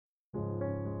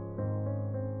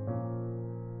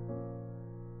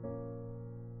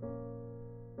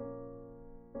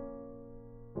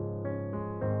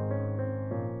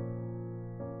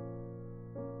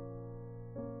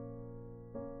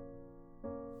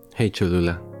Hey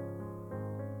Cholula,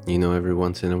 every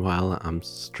once in a while I'm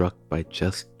struck by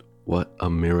just what a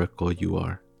miracle you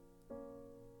are.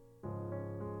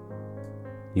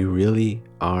 You really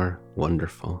are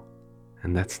wonderful,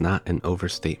 and that's not an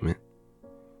overstatement.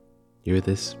 You're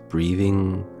this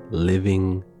breathing,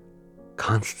 living,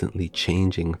 constantly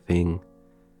changing thing.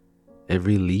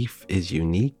 Every leaf is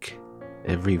unique,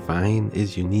 every vine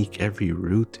is unique, every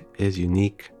root is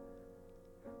unique.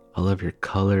 All of your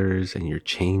colors and your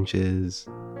changes,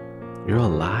 you're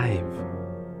alive.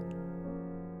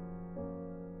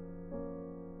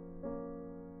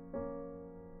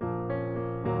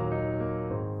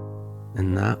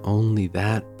 And not only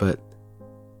that, but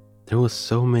there was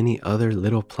so many other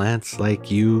little plants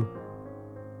like you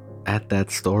at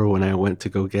that store when I went to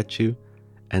go get you,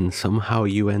 and somehow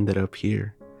you ended up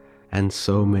here. And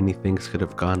so many things could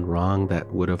have gone wrong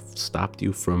that would have stopped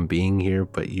you from being here,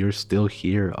 but you're still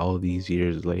here all these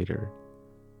years later.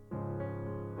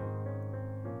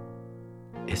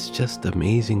 It's just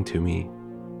amazing to me.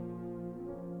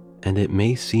 And it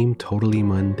may seem totally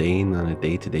mundane on a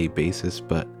day-to-day basis,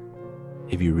 but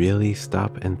if you really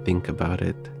stop and think about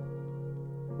it,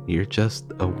 you're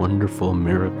just a wonderful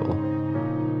miracle.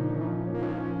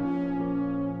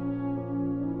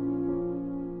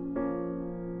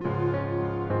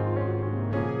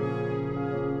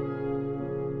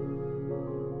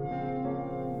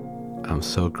 I'm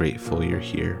so grateful you're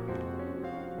here.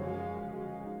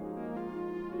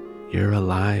 You're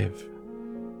alive.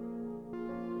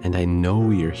 And I know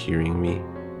you're hearing me.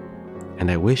 And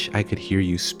I wish I could hear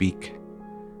you speak.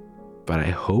 But I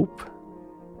hope,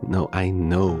 no, I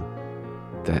know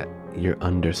that you're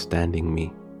understanding me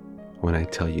when I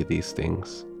tell you these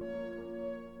things.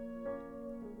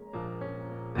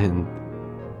 And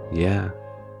yeah,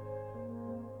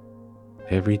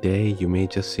 every day you may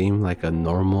just seem like a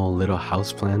normal little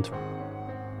houseplant.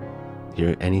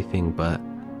 You're anything but.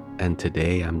 And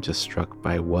today I'm just struck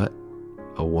by what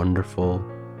a wonderful,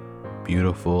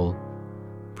 beautiful,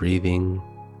 breathing,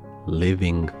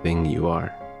 living thing you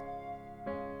are.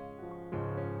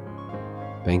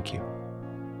 Thank you.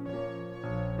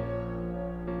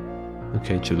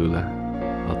 Okay, Cholula,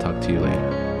 I'll talk to you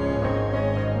later.